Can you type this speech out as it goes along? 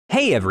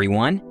Hey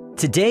everyone!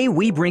 Today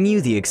we bring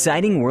you the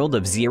exciting world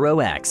of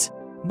ZRX.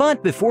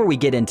 But before we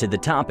get into the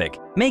topic,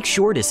 make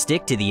sure to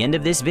stick to the end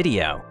of this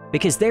video,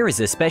 because there is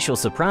a special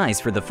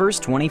surprise for the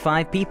first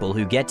 25 people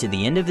who get to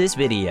the end of this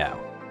video.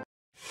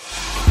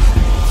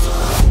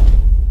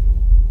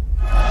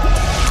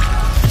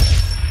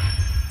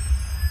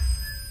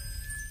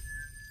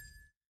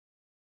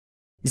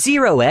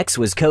 ZRX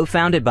was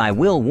co-founded by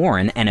Will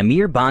Warren and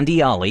Amir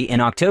Bandeali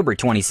in October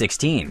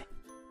 2016.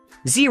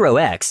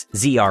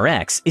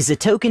 ZRX is a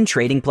token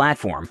trading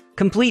platform,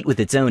 complete with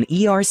its own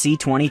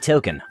ERC20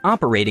 token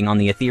operating on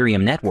the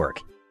Ethereum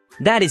network,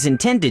 that is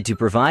intended to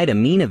provide a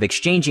mean of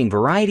exchanging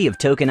variety of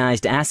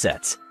tokenized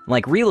assets,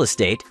 like real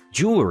estate,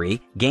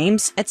 jewelry,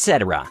 games,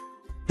 etc.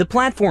 The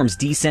platform's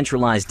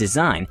decentralized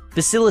design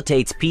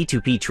facilitates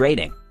P2P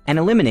trading and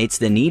eliminates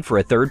the need for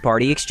a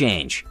third-party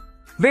exchange.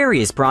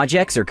 Various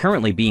projects are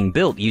currently being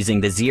built using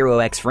the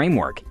ZRX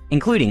framework,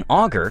 including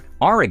Augur,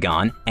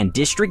 Aragon, and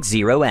District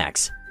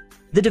ZRX.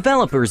 The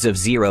developers of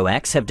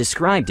ZRX have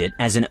described it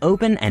as an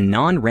open and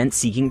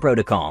non-rent-seeking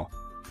protocol.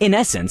 In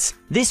essence,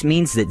 this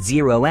means that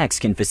ZRX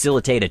can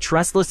facilitate a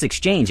trustless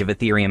exchange of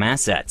Ethereum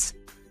assets.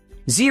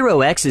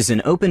 ZRX is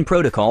an open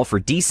protocol for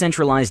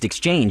decentralized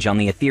exchange on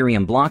the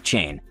Ethereum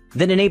blockchain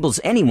that enables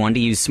anyone to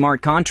use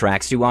smart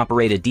contracts to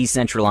operate a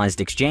decentralized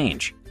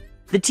exchange.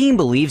 The team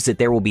believes that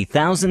there will be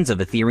thousands of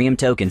Ethereum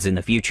tokens in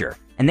the future,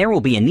 and there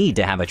will be a need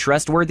to have a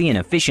trustworthy and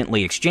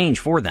efficiently exchange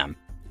for them.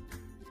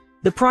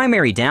 The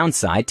primary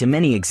downside to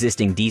many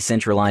existing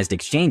decentralized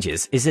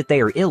exchanges is that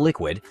they are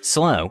illiquid,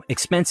 slow,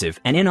 expensive,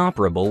 and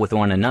inoperable with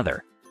one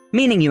another,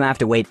 meaning you have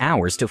to wait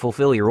hours to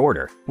fulfill your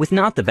order, with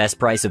not the best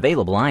price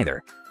available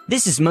either.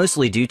 This is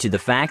mostly due to the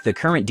fact the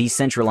current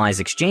decentralized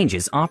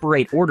exchanges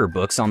operate order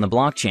books on the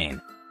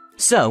blockchain.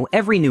 So,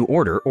 every new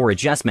order or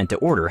adjustment to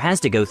order has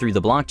to go through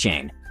the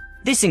blockchain.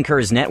 This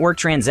incurs network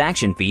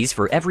transaction fees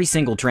for every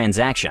single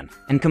transaction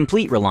and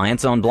complete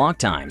reliance on block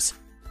times.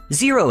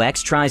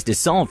 ZRX tries to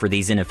solve for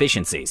these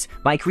inefficiencies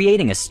by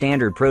creating a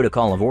standard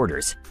protocol of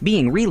orders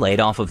being relayed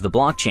off of the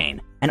blockchain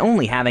and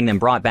only having them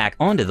brought back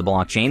onto the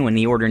blockchain when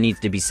the order needs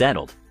to be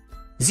settled.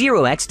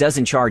 ZRX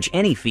doesn't charge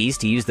any fees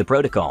to use the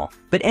protocol,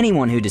 but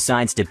anyone who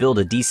decides to build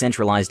a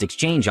decentralized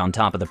exchange on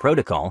top of the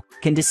protocol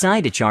can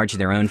decide to charge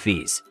their own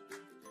fees.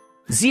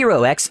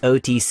 ZRX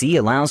OTC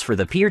allows for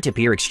the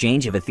peer-to-peer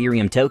exchange of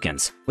Ethereum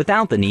tokens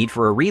without the need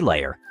for a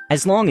relayer.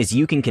 As long as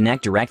you can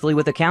connect directly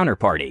with a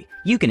counterparty,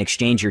 you can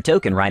exchange your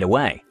token right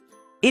away.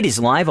 It is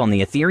live on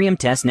the Ethereum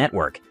test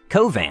network,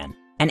 Kovan,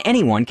 and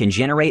anyone can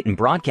generate and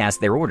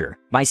broadcast their order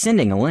by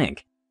sending a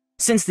link.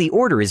 Since the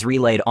order is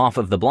relayed off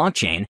of the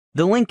blockchain,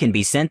 the link can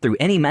be sent through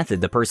any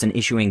method the person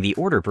issuing the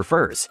order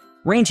prefers,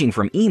 ranging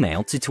from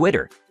email to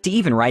Twitter, to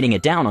even writing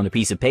it down on a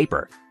piece of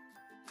paper.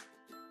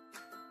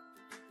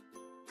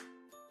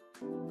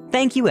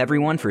 Thank you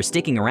everyone for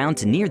sticking around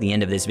to near the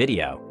end of this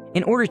video.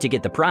 In order to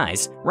get the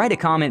prize, write a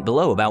comment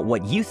below about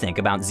what you think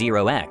about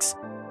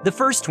ZRX. The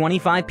first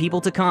 25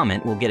 people to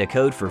comment will get a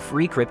code for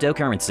free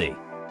cryptocurrency.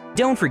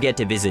 Don't forget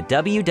to visit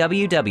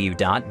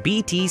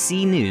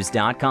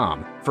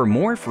www.btcnews.com for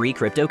more free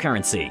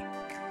cryptocurrency.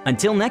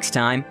 Until next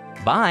time,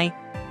 bye!